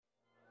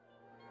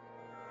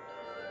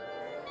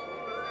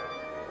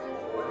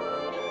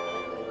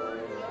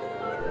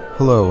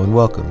Hello and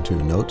welcome to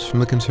Notes from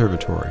the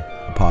Conservatory,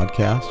 a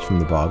podcast from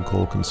the Bob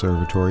Cole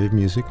Conservatory of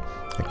Music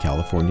at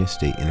California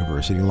State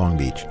University, Long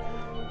Beach.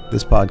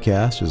 This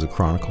podcast is a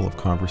chronicle of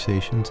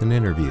conversations and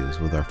interviews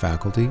with our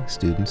faculty,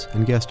 students,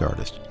 and guest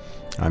artists.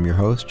 I'm your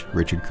host,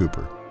 Richard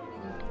Cooper.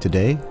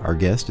 Today, our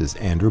guest is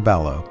Andrew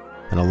Ballo,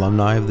 an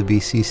alumni of the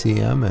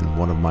BCCM and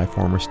one of my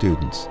former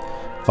students.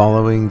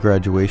 Following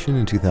graduation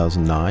in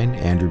 2009,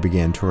 Andrew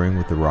began touring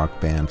with the rock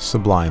band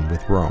Sublime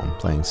with Rome,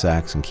 playing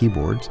sax and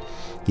keyboards.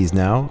 He's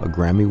now a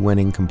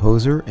Grammy-winning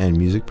composer and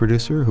music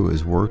producer who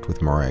has worked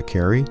with Mariah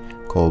Carey,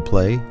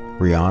 Coldplay,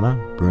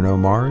 Rihanna, Bruno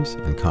Mars,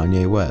 and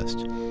Kanye West.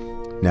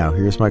 Now,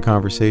 here's my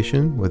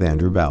conversation with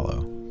Andrew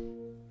Ballo.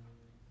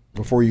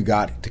 Before you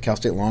got to Cal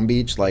State Long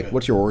Beach,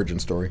 what's your origin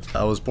story?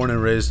 I was born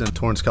and raised in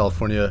Torrance,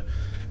 California.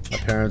 My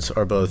parents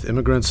are both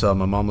immigrants. My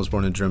mom was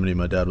born in Germany.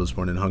 My dad was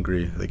born in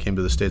Hungary. They came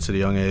to the States at a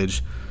young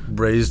age.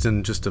 Raised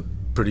in just a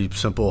pretty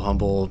simple,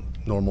 humble,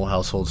 normal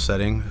household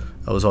setting.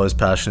 I was always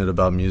passionate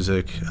about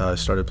music. I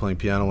started playing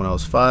piano when I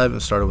was 5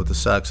 and started with the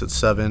sax at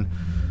 7.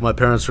 My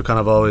parents were kind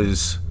of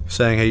always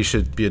saying, hey, you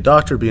should be a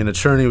doctor, be an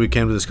attorney. We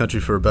came to this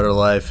country for a better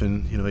life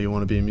and, you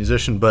want to be a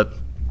musician. But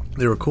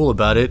they were cool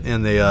about it,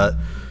 and they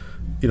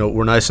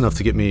were nice enough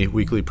to get me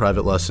weekly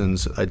private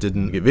lessons. I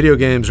didn't get video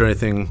games or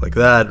anything like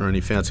that or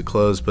any fancy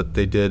clothes, but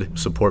they did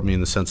support me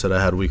in the sense that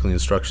I had weekly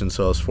instruction,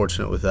 so I was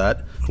fortunate with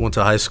that. I went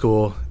to high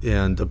school,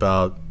 and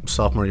about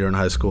sophomore year in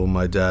high school,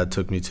 my dad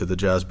took me to the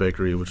Jazz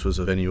Bakery, which was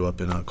a venue up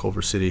in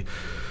Culver City,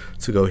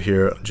 to go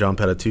hear John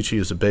Patitucci,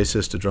 who's a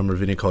bassist, a drummer,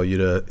 Vinny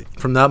Colaiuta.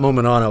 From that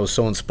moment on, I was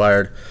so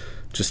inspired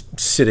just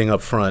sitting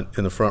up front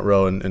in the front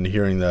row and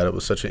hearing that. It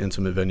was such an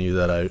intimate venue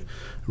that I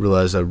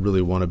realized I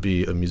really want to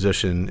be a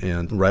musician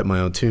and write my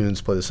own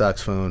tunes, play the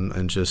saxophone,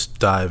 and just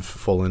dive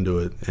full into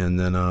it. And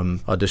then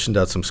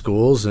auditioned at some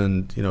schools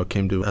and,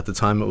 came to, at the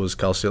time it was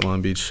Cal State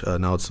Long Beach,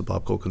 now it's the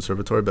Bob Cole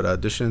Conservatory, but I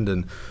auditioned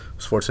and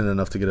was fortunate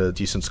enough to get a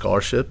decent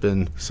scholarship,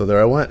 and so there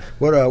I went.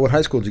 What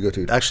high school did you go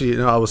to?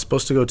 Actually, I was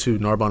supposed to go to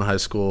Narbonne High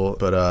School,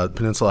 but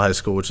Peninsula High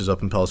School, which is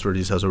up in Palos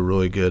Verdes, has a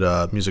really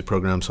good music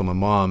program, so my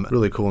mom,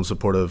 really cool and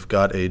supportive,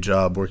 got a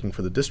job working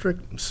for the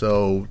district,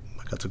 so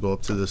got to go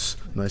up to this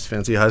nice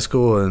fancy high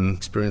school and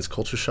experience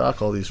culture shock,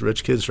 all these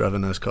rich kids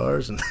driving nice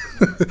cars, and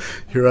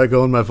here I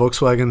go in my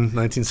Volkswagen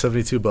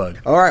 1972 Bug.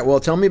 All right, well,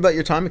 tell me about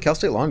your time at Cal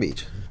State Long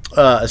Beach.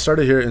 I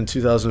started here in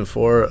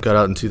 2004, got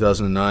out in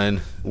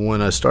 2009.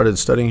 When I started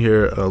studying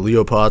here,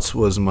 Leo Potts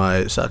was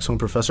my saxophone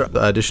professor.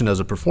 I auditioned as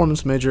a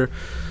performance major.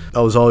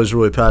 I was always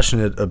really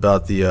passionate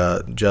about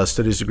the jazz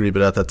studies degree,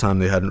 but at that time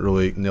they hadn't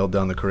really nailed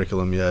down the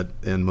curriculum yet,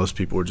 and most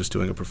people were just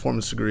doing a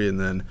performance degree and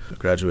then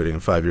graduating in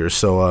 5 years.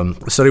 So I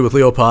studied with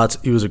Leo Potts.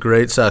 He was a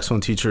great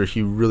saxophone teacher.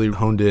 He really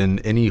honed in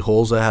any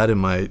holes I had in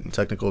my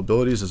technical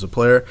abilities as a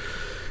player.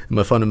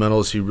 My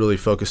fundamentals, he really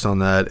focused on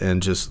that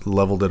and just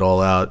leveled it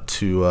all out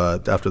to,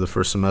 after the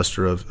first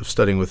semester of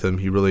studying with him,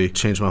 he really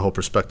changed my whole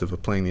perspective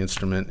of playing the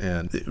instrument,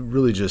 and it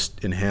really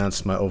just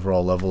enhanced my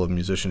overall level of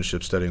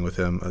musicianship studying with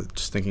him.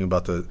 Just thinking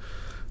about the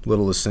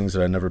littlest things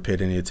that I never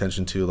paid any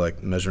attention to,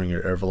 like measuring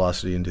your air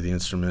velocity into the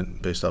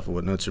instrument based off of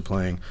what notes you're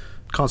playing.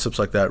 Concepts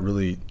like that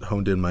really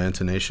honed in my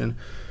intonation,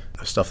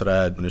 stuff that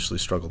I had initially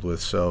struggled with.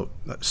 So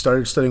I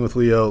started studying with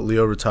Leo.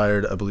 Leo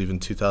retired, I believe, in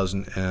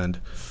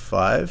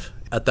 2005.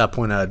 At that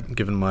point, I had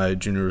given my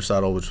junior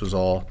recital, which was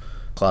all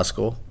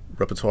classical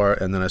repertoire,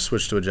 and then I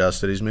switched to a jazz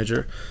studies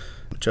major.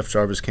 Jeff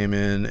Jarvis came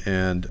in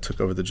and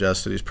took over the jazz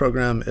studies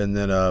program, and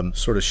then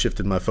sort of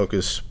shifted my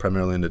focus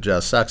primarily into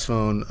jazz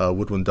saxophone,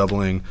 woodwind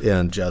doubling,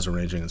 and jazz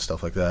arranging and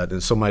stuff like that.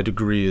 And so my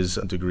degree is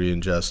a degree in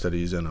jazz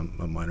studies and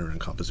a minor in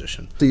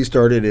composition. So you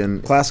started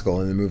in classical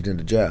and then moved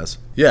into jazz.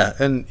 Yeah,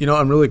 and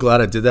I'm really glad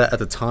I did that. At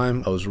the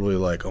time, I was really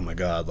like, oh my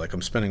God,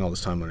 I'm spending all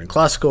this time learning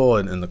classical,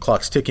 and the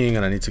clock's ticking,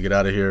 and I need to get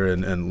out of here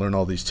and learn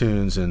all these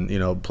tunes and,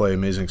 play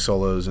amazing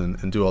solos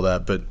and do all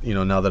that. But,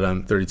 now that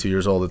I'm 32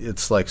 years old,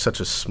 it's like such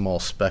a small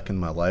speck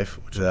in my life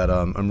that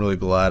I'm really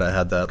glad I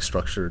had that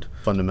structured,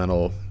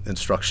 fundamental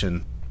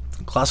instruction.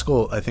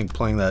 Classical, I think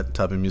playing that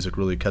type of music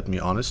really kept me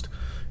honest.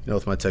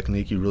 With my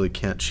technique, you really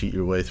can't cheat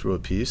your way through a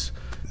piece,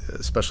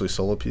 especially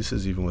solo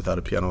pieces, even without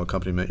a piano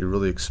accompaniment. You're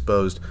really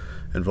exposed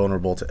and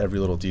vulnerable to every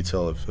little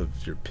detail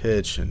of your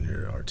pitch and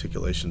your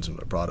articulations, and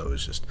vibrato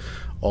is just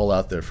all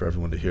out there for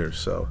everyone to hear.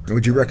 So,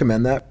 would you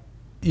recommend that?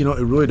 It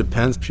really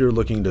depends. If you're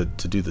looking to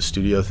do the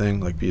studio thing,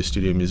 like be a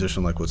studio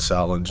musician like what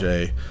Sal and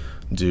Jay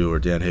do, or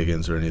Dan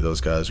Higgins, or any of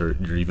those guys, or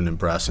you're even in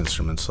brass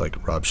instruments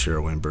like Rob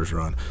Shearer, Wayne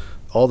Bergeron,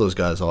 all those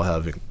guys all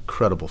have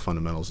incredible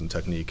fundamentals and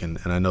technique, and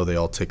I know they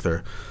all take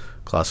their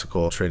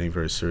classical training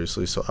very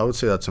seriously, so I would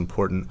say that's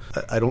important.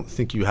 I don't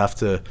think you have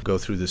to go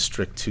through this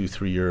strict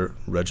 2-3 year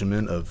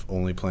regimen of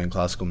only playing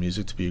classical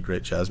music to be a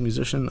great jazz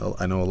musician.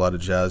 I know a lot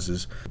of jazz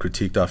is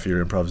critiqued off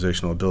your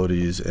improvisational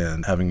abilities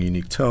and having a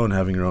unique tone,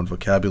 having your own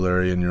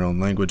vocabulary and your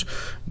own language,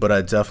 but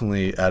I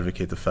definitely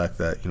advocate the fact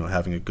that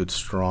having a good,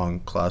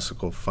 strong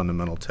classical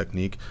fundamental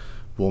technique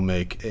will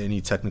make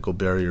any technical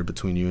barrier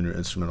between you and your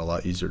instrument a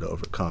lot easier to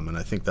overcome, and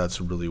I think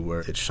that's really where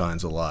it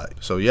shines a lot.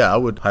 So yeah, I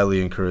would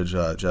highly encourage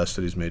jazz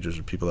studies majors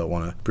or people that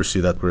want to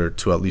pursue that career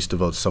to at least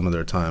devote some of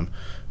their time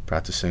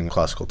practicing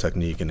classical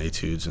technique and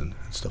etudes and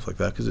stuff like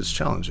that because it's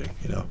challenging,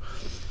 Do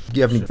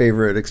you have any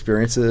favorite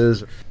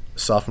experiences?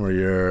 Sophomore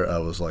year, I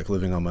was like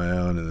living on my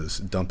own in this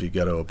dumpy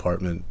ghetto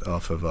apartment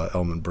off of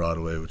Elman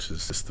Broadway, which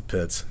is just the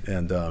pits.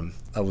 And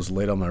I was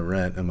late on my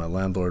rent, and my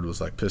landlord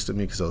was like pissed at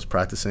me because I was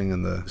practicing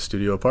in the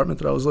studio apartment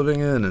that I was living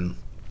in and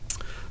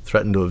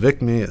threatened to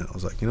evict me. And I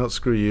was like,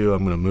 screw you,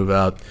 I'm going to move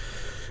out.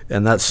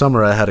 And that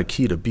summer, I had a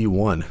key to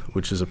B1,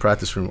 which is a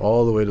practice room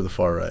all the way to the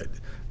far right.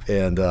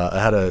 And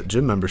I had a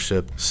gym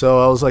membership.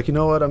 So I was like, you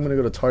know what, I'm going to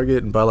go to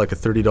Target and buy like a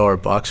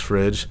 $30 box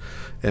fridge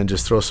and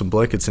just throw some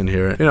blankets in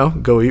here,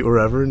 go eat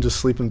wherever and just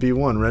sleep in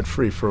B1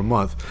 rent-free for a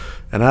month.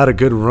 And I had a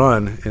good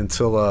run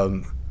until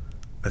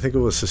I think it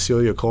was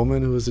Cecilia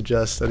Coleman, who was a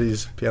jazz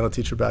studies piano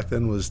teacher back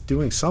then, was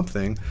doing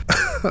something.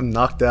 I'm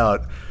knocked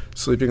out,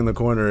 sleeping in the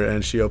corner,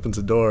 and she opens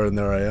the door, and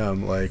there I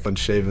am, like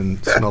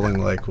unshaven, smelling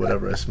like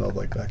whatever I smelled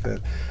like back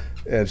then.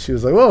 And she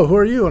was like, whoa, who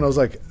are you? And I was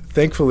like,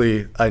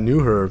 thankfully, I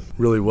knew her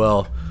really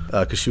well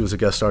because she was a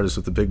guest artist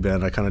with the big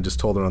band. I kind of just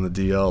told her on the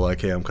DL,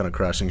 like, hey, I'm kind of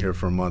crashing here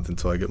for a month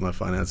until I get my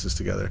finances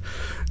together.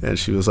 And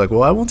she was like,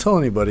 well, I won't tell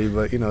anybody,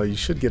 but, you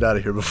should get out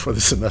of here before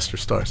the semester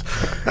starts.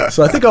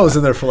 So I think I was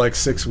in there for like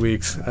 6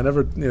 weeks. I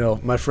never,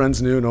 my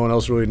friends knew, no one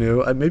else really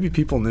knew. Maybe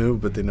people knew,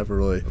 but they never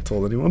really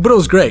told anyone. But it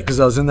was great because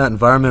I was in that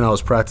environment. I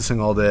was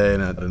practicing all day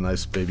and I had a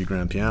nice baby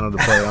grand piano to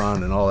play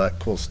on and all that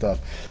cool stuff.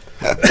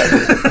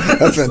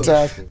 That's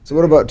fantastic. So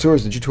what about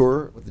tours? Did you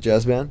tour with the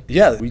jazz band?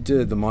 Yeah, we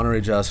did the Monterey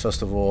Jazz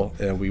Festival,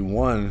 and we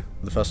won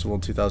the festival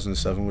in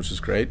 2007, which is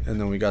great. And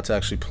then we got to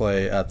actually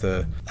play at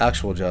the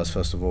actual jazz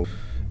festival.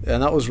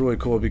 And that was really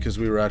cool because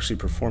we were actually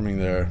performing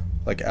there,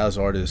 like as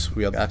artists.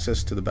 We had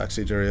access to the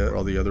backstage area where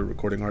all the other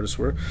recording artists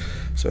were.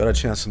 So I had a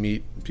chance to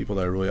meet people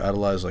that I really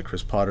idolized, like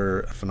Chris Potter,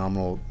 a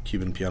phenomenal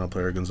Cuban piano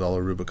player,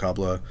 Gonzalo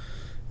Rubalcaba,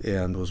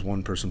 and there was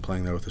one person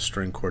playing there with a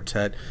string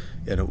quartet,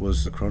 and it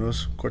was the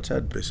Kronos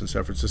Quartet based in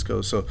San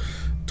Francisco. So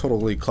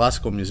totally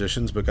classical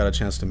musicians, but got a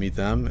chance to meet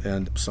them,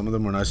 and some of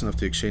them were nice enough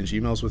to exchange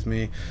emails with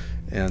me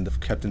and have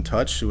kept in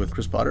touch with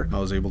Chris Potter. I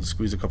was able to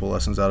squeeze a couple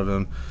lessons out of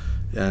him,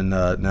 and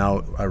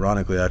now,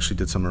 ironically, I actually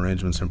did some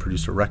arrangements and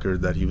produced a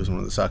record that he was one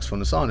of the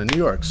saxophonists on in New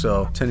York.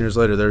 So 10 years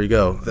later, there you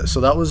go. So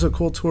that was a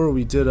cool tour.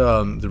 We did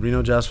the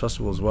Reno Jazz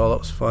Festival as well. That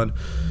was fun.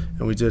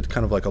 And we did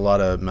kind of like a lot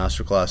of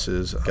master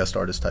classes, guest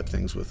artist type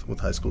things with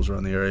high schools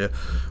around the area,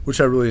 which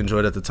I really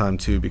enjoyed at the time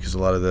too, because a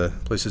lot of the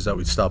places that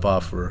we'd stop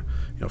off were,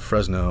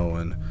 Fresno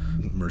and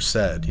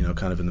Merced,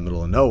 kind of in the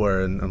middle of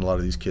nowhere, and a lot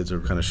of these kids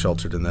are kind of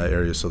sheltered in that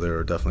area, so they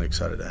were definitely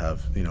excited to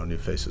have, new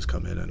faces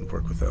come in and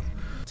work with them.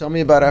 Tell me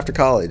about after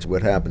college.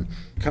 What happened?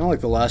 Kind of like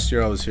the last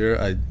year I was here,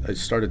 I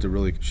started to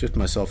really shift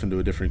myself into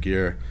a different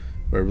gear,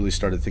 where I really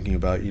started thinking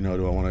about,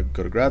 do I want to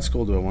go to grad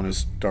school? Do I want to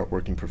start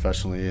working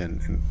professionally?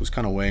 And was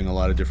kind of weighing a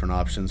lot of different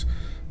options.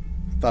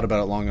 Thought about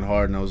it long and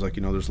hard, and I was like,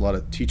 there's a lot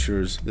of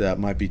teachers that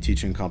might be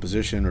teaching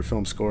composition or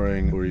film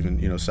scoring or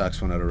even,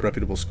 saxophone at a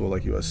reputable school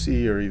like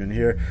USC or even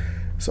here.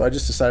 So I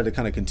just decided to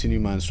kind of continue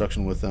my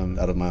instruction with them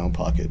out of my own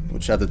pocket,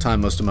 which at the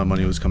time, most of my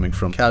money was coming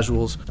from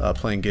casuals,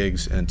 playing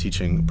gigs, and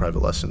teaching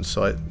private lessons.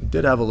 So I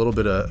did have a little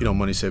bit of,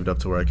 money saved up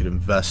to where I could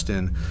invest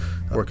in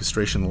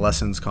orchestration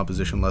lessons,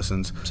 composition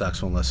lessons,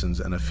 saxophone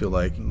lessons, and I feel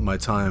like my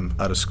time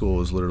out of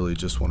school is literally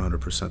just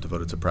 100%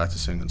 devoted to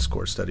practicing and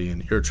score study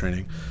and ear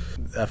training.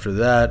 After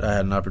that, I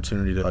had an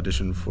opportunity to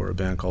audition for a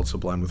band called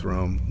Sublime with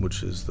Rome,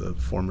 which is the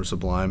former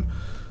Sublime,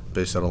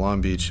 based out of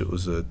Long Beach. It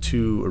was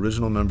 2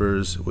 original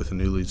members with a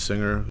new lead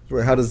singer.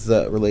 How does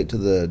that relate to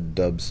the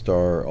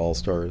Dubstar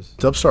All-Stars?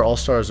 Dubstar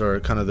All-Stars are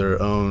kind of their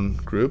own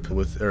group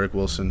with Eric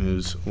Wilson,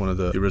 who's one of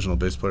the original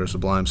bass players of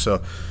Sublime.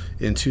 So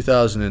in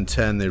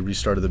 2010, they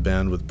restarted the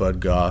band with Bud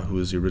Gaw, who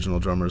was the original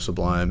drummer of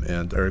Sublime,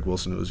 and Eric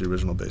Wilson, who was the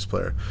original bass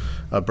player.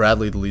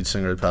 Bradley, the lead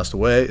singer, had passed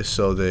away,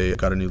 so they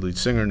got a new lead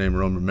singer named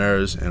Rome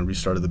Ramirez and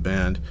restarted the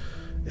band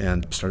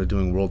and started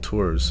doing world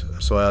tours.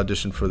 So I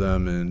auditioned for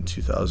them in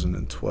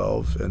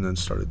 2012 and then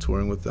started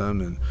touring with them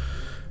and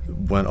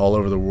went all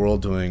over the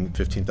world doing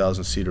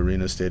 15,000-seat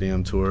arena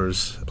stadium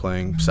tours,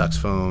 playing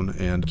saxophone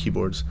and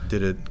keyboards.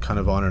 Did it kind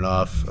of on and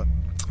off.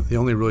 They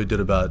only really did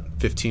about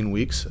 15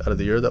 weeks out of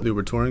the year that we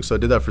were touring, so I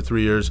did that for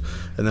 3 years.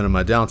 And then in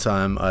my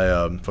downtime,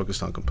 I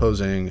focused on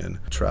composing and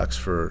tracks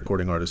for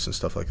recording artists and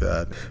stuff like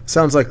that.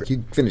 Sounds like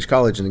you finished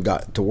college and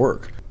got to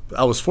work.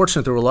 I was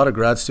fortunate. There were a lot of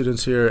grad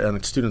students here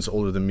and students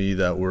older than me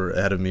that were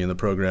ahead of me in the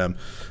program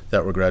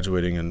that were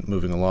graduating and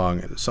moving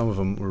along. Some of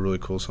them were really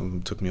cool. Some of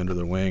them took me under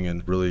their wing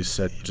and really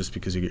said, just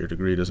because you get your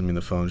degree doesn't mean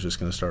the phone's just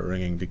going to start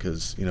ringing,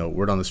 because,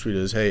 word on the street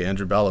is, hey,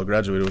 Andrew Ballo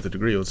graduated with a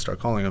degree, let's start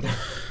calling him.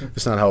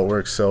 It's not how it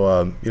works.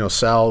 So,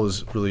 Sal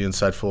was really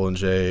insightful, and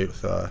Jay,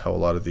 with how a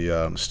lot of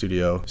the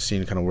studio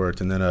scene kind of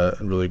worked. And then a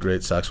really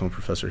great saxophone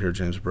professor here,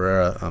 James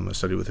Barrera, I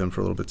studied with him for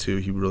a little bit too.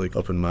 He really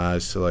opened my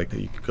eyes to, like,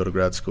 you could go to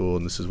grad school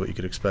and this is what you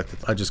could expect.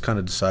 aspect. I just kind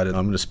of decided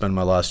I'm going to spend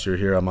my last year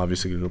here. I'm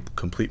obviously going to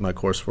complete my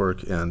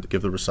coursework and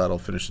give the recital,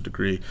 finish the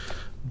degree.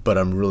 But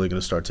I'm really going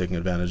to start taking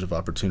advantage of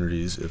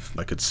opportunities. If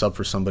I could sub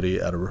for somebody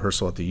at a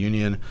rehearsal at the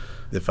Union,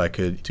 if I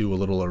could do a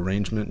little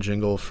arrangement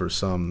jingle for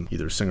some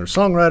either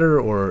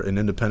singer-songwriter or an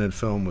independent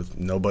film with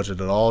no budget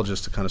at all,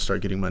 just to kind of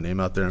start getting my name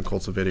out there and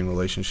cultivating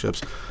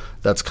relationships,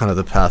 that's kind of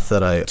the path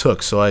that I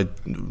took. So I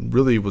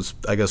really was,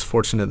 I guess,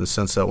 fortunate in the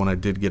sense that when I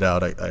did get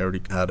out, I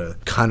already had a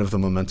kind of the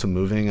momentum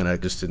moving, and I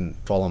just didn't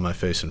fall on my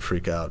face and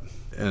freak out.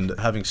 And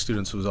having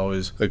students was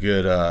always a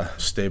good,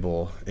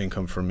 stable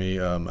income for me.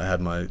 I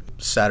had my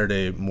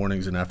Saturday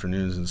mornings and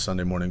afternoons and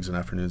Sunday mornings and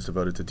afternoons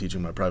devoted to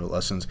teaching my private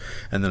lessons.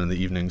 And then in the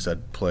evenings,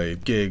 I'd play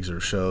gigs or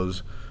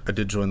shows. I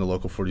did join the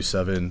Local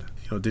 47.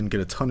 Didn't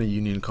get a ton of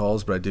union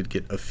calls, but I did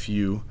get a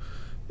few.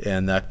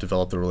 And that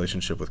developed a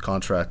relationship with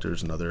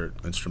contractors and other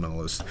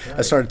instrumentalists.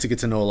 I started to get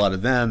to know a lot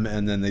of them,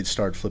 and then they'd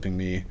start flipping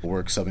me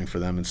work, subbing for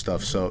them and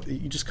stuff. So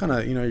you just kind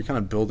of, you're kind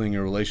of building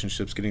your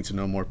relationships, getting to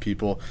know more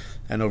people.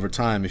 And over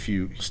time, if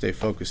you stay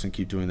focused and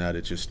keep doing that,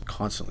 it just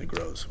constantly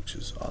grows, which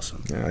is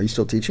awesome. Yeah, are you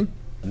still teaching?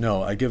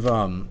 No, I give,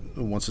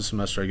 once a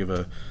semester, I give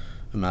a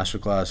master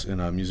class in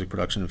music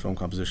production and film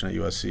composition at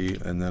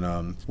USC. And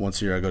then once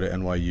a year, I go to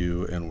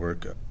NYU and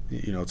work.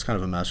 It's kind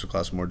of a master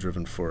class more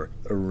driven for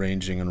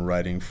arranging and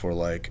writing for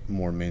like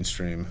more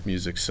mainstream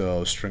music,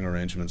 so string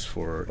arrangements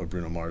for a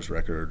Bruno Mars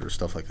record or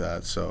stuff like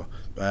that. So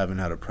I haven't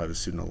had a private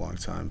student in a long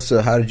time.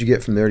 So how did you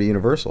get from there to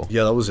Universal?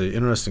 Yeah, that was an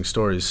interesting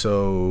story.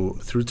 So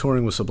through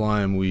touring with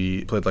Sublime,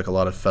 we played like a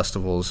lot of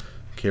festivals,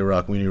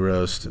 K-Rock, Weenie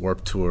Roast,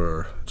 Warped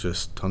Tour,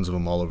 just tons of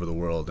them all over the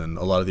world. And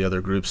a lot of the other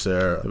groups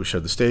there that we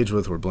shared the stage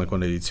with were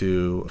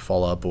Blink-182,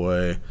 Fall Out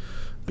Boy,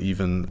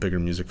 even bigger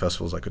music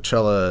festivals like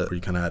Coachella, where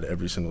you kind of had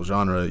every single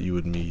genre. You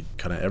would meet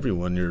kind of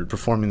everyone. You're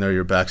performing there,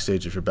 you're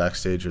backstage. If you're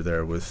backstage, you're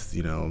there with,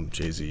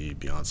 Jay-Z,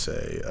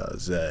 Beyonce,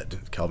 Zed,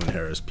 Calvin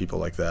Harris, people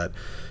like that.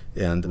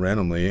 And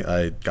randomly,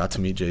 I got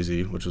to meet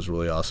Jay-Z, which was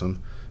really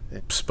awesome.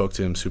 Spoke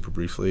to him super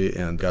briefly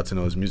and got to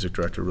know his music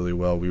director really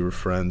well. We were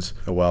friends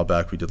a while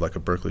back. We did like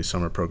a Berklee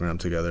summer program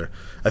together.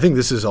 I think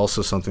this is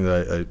also something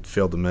that I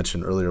failed to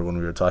mention earlier when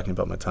we were talking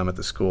about my time at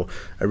the school.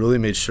 I really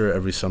made sure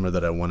every summer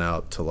that I went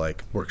out to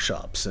like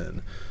workshops,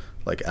 and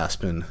like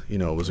Aspen,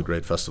 was a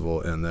great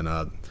festival. And then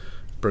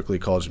Berklee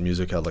College of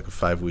Music had like a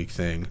 5-week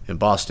thing in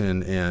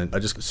Boston, and I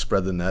just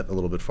spread the net a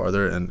little bit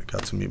farther and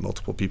got to meet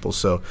multiple people.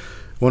 So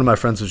one of my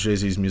friends was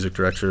Jay-Z's music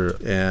director,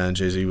 and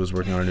Jay-Z was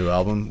working on a new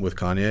album with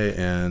Kanye,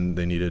 and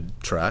they needed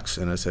tracks.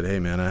 And I said, hey,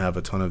 man, I have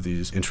a ton of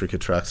these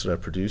intricate tracks that I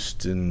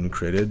produced and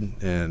created,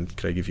 and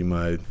could I give you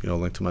my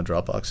link to my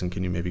Dropbox, and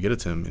can you maybe get it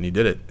to him? And he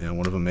did it, and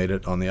one of them made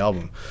it on the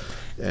album.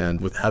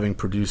 And with having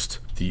produced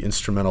the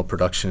instrumental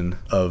production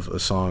of a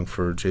song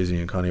for Jay-Z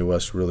and Kanye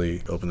West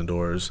really opened the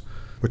doors.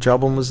 Which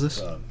album was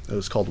this? It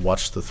was called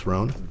Watch the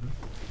Throne.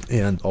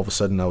 And all of a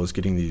sudden I was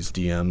getting these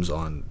DMs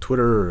on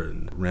Twitter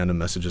and random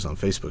messages on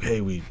Facebook. Hey,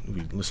 we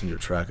listened to your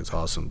track. It's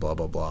awesome, blah,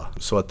 blah, blah.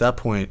 So at that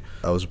point,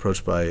 I was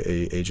approached by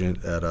a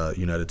agent at a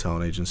United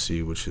Talent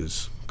Agency, which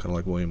is kind of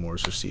like William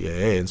Morris or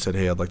CAA, and said,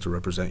 hey, I'd like to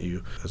represent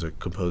you as a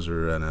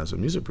composer and as a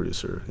music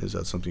producer. Is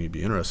that something you'd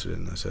be interested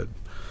in? I said,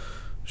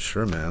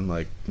 sure, man.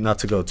 Like, not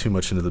to go too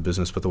much into the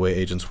business, but the way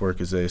agents work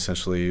is they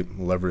essentially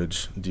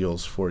leverage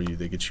deals for you.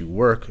 They get you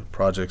work,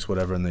 projects,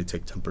 whatever, and they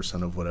take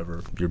 10% of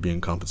whatever you're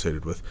being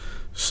compensated with.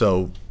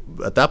 So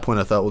at that point,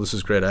 I thought, well, this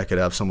is great. I could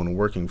have someone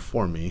working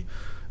for me.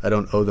 I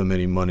don't owe them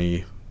any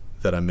money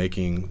that I'm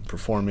making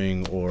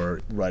performing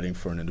or writing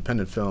for an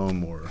independent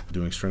film or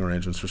doing string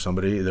arrangements for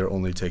somebody. They're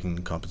only taking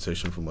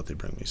compensation from what they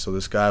bring me. So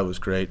this guy was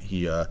great.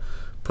 He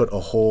put a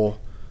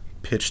whole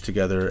pitch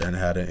together and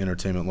had an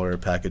entertainment lawyer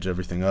package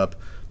everything up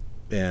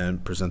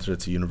and presented it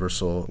to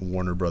Universal,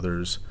 Warner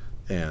Brothers,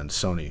 and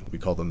Sony. We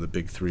call them the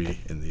big three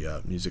in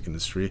the music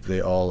industry.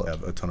 They all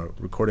have a ton of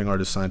recording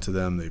artists signed to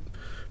them. They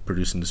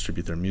produce and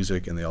distribute their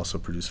music, and they also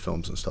produce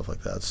films and stuff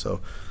like that.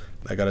 So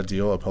I got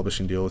a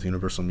publishing deal with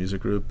Universal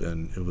Music Group,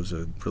 and it was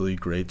a really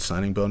great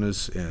signing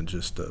bonus and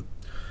just a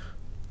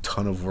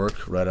ton of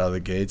work right out of the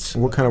gates.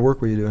 What kind of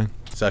work were you doing?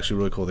 It's actually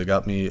really cool. They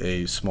got me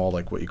a small,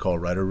 like what you call a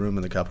writer room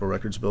in the Capitol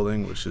Records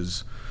building, which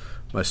is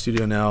my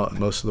studio now.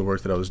 Most of the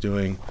work that I was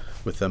doing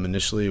with them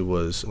initially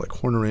was like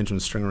horn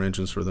arrangements, string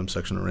arrangements for them,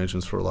 section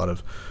arrangements for a lot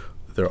of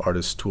their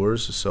artist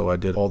tours. So I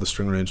did all the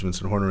string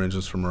arrangements and horn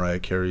arrangements for Mariah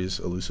Carey's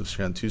Elusive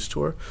Chanteuse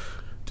tour.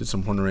 Did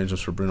some horn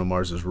arrangements for Bruno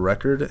Mars's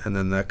record, and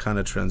then that kind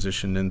of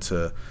transitioned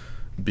into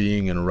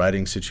being in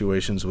writing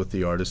situations with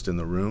the artist in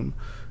the room,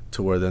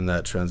 to where then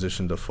that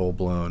transitioned to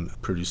full-blown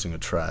producing a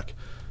track.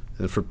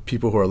 And for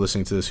people who are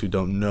listening to this who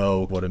don't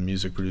know what a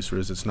music producer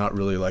is, it's not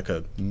really like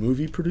a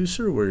movie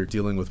producer where you're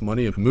dealing with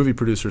money. A movie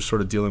producer is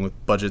sort of dealing with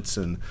budgets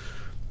and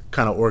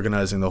kind of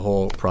organizing the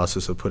whole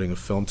process of putting a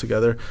film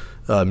together.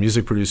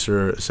 Music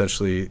producer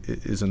essentially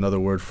is another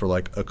word for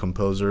like a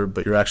composer,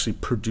 but you're actually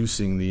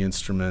producing the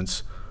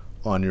instruments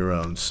on your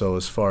own. So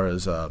as far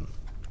as a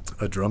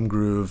drum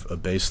groove, a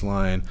bass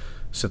line,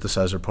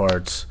 synthesizer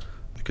parts,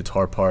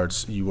 guitar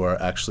parts, you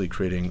are actually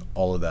creating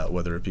all of that,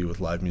 whether it be with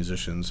live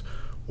musicians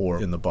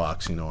or in the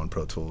box, on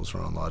Pro Tools or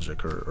on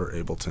Logic or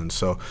Ableton.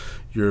 So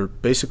you're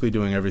basically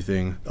doing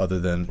everything other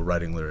than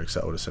writing lyrics.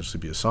 That would essentially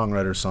be a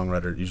songwriter.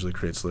 Songwriter usually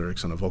creates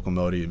lyrics and a vocal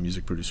melody. A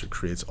music producer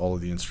creates all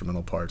of the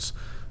instrumental parts.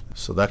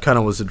 So that kind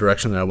of was the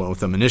direction that I went with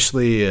them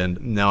initially, and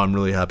now I'm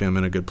really happy. I'm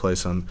in a good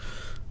place. I'm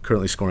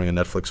currently scoring a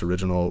Netflix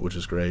original, which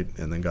is great,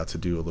 and then got to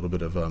do a little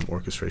bit of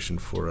orchestration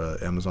for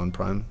an Amazon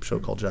Prime show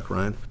called Jack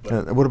Ryan.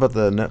 What about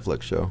the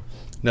Netflix show?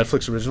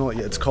 Netflix original?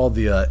 Yeah, it's called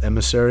The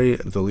Emissary.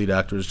 The lead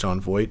actor is Jon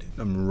Voight.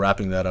 I'm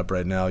wrapping that up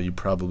right now. You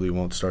probably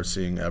won't start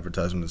seeing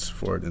advertisements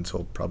for it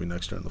until probably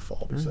next year in the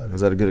fall. Was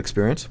that a good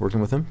experience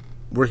working with him?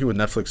 Working with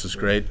Netflix is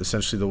great.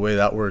 Essentially, the way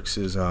that works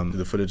is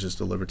the footage is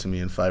delivered to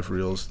me in 5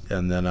 reels,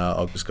 and then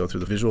I'll just go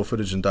through the visual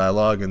footage and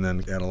dialogue and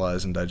then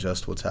analyze and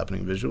digest what's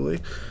happening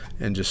visually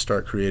and just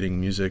start creating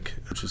music,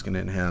 which is going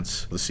to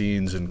enhance the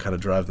scenes and kind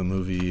of drive the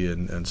movie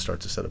and start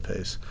to set a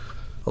pace.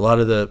 A lot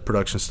of the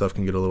production stuff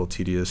can get a little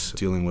tedious.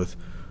 Dealing with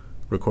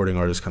recording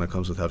artists kind of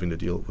comes with having to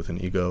deal with an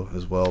ego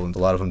as well, and a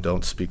lot of them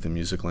don't speak the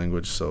music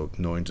language, so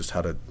knowing just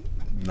how to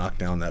knock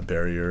down that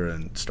barrier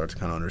and start to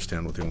kind of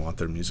understand what they want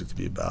their music to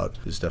be about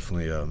is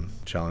definitely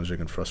challenging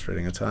and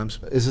frustrating at times.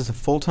 Is this a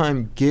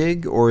full-time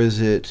gig or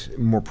is it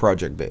more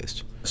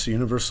project-based? So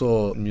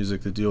Universal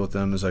Music, the deal with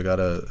them is I got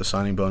a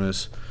signing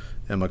bonus,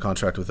 and my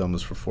contract with them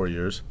was for 4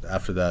 years.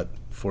 After that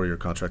 4-year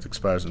contract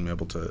expires, I'm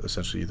able to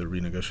essentially either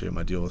renegotiate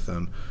my deal with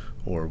them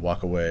or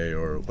walk away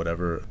or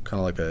whatever, kind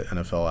of like an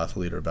NFL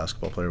athlete or a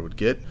basketball player would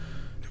get.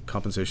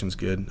 Compensation's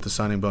good. The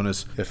signing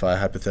bonus, if I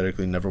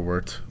hypothetically never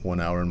worked 1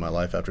 hour in my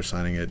life after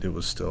signing it, it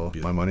was still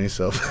my money.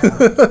 So,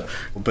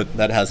 but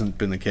that hasn't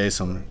been the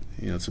case.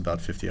 It's about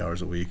 50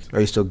 hours a week.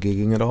 Are you still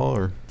gigging at all,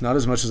 or not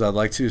as much as I'd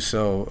like to?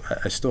 So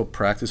I still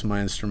practice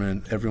my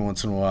instrument every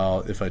once in a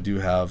while. If I do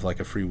have like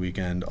a free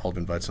weekend, I'll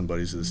invite some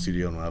buddies to the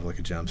studio and we'll have like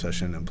a jam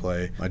session and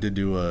play. I did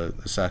do a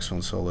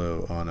saxophone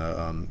solo on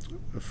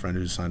a friend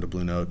who signed a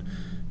Blue Note.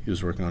 He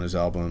was working on his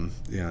album,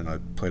 and I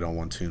played on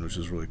one tune, which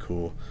was really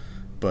cool.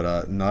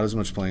 But not as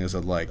much playing as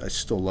I'd like. I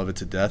still love it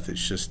to death.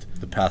 It's just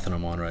the path that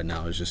I'm on right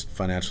now is just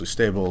financially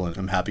stable, and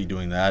I'm happy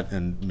doing that.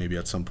 And maybe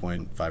at some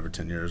point, 5 or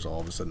 10 years, I'll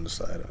all of a sudden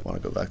decide I want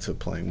to go back to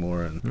playing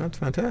more. And that's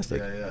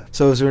fantastic. Yeah.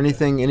 So is there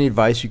any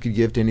advice you could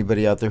give to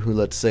anybody out there who,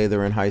 let's say,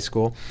 they're in high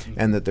school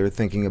and that they're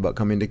thinking about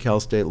coming to Cal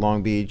State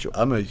Long Beach?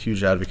 I'm a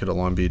huge advocate of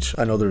Long Beach.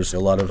 I know there's a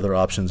lot of other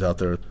options out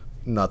there.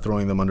 Not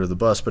throwing them under the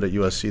bus, but at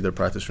USC, their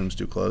practice rooms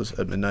do close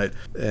at midnight,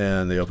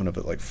 and they open up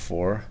at like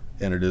 4,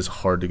 and it is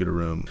hard to get a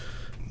room.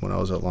 When I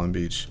was at Long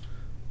Beach,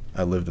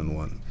 I lived in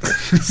one.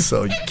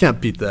 So you can't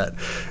beat that.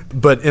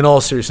 But in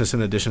all seriousness,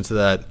 in addition to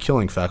that,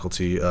 killing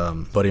faculty.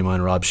 Buddy of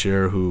mine, Rob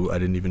Shearer, who I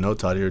didn't even know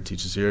taught here,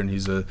 teaches here, and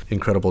he's an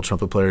incredible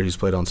trumpet player. He's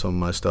played on some of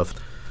my stuff.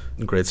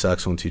 Great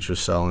saxophone teacher,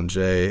 Sal and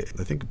Jay.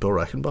 I think Bill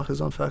Reichenbach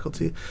is on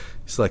faculty.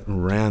 He's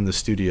ran the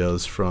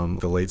studios from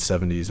the late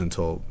 70s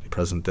until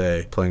present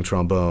day, playing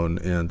trombone.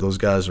 And those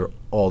guys are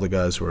all the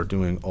guys who are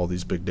doing all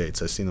these big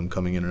dates. I've seen them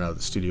coming in and out of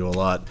the studio a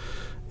lot.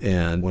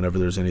 And whenever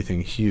there's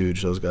anything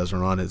huge, those guys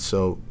are on it.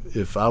 So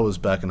if I was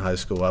back in high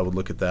school, I would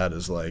look at that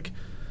as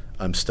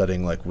I'm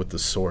studying with the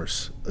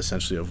source,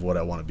 essentially, of what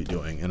I want to be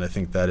doing. And I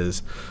think that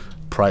is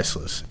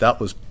priceless. That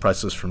was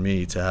priceless for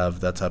me to have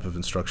that type of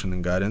instruction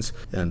and guidance.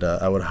 And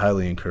I would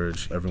highly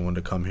encourage everyone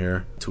to come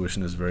here.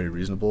 Tuition is very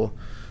reasonable.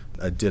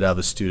 I did have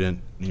a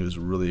student, he was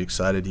really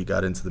excited. He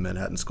got into the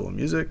Manhattan School of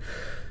Music,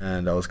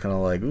 and I was kind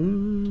of like,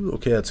 ooh,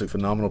 okay, that's a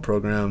phenomenal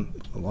program.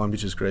 Long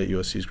Beach is great,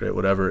 USC is great,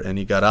 whatever. And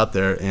he got out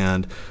there,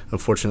 and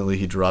unfortunately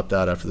he dropped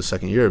out after the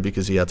second year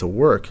because he had to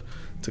work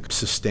to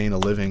sustain a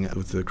living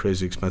with the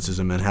crazy expenses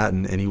in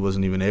Manhattan, and he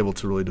wasn't even able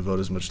to really devote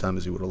as much time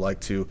as he would have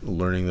liked to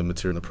learning the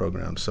material in the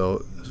program. So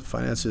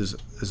finances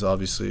is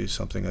obviously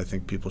something I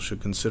think people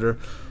should consider.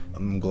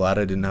 I'm glad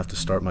I didn't have to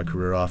start my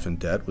career off in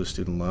debt with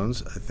student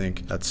loans. I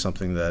think that's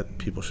something that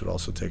people should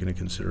also take into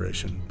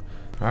consideration.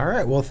 All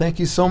right. Well, thank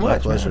you so much. My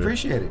pleasure. I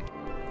appreciate it.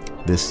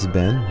 This has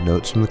been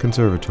Notes from the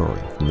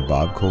Conservatory from the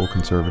Bob Cole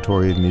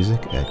Conservatory of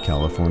Music at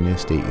California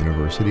State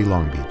University,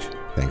 Long Beach.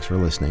 Thanks for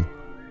listening.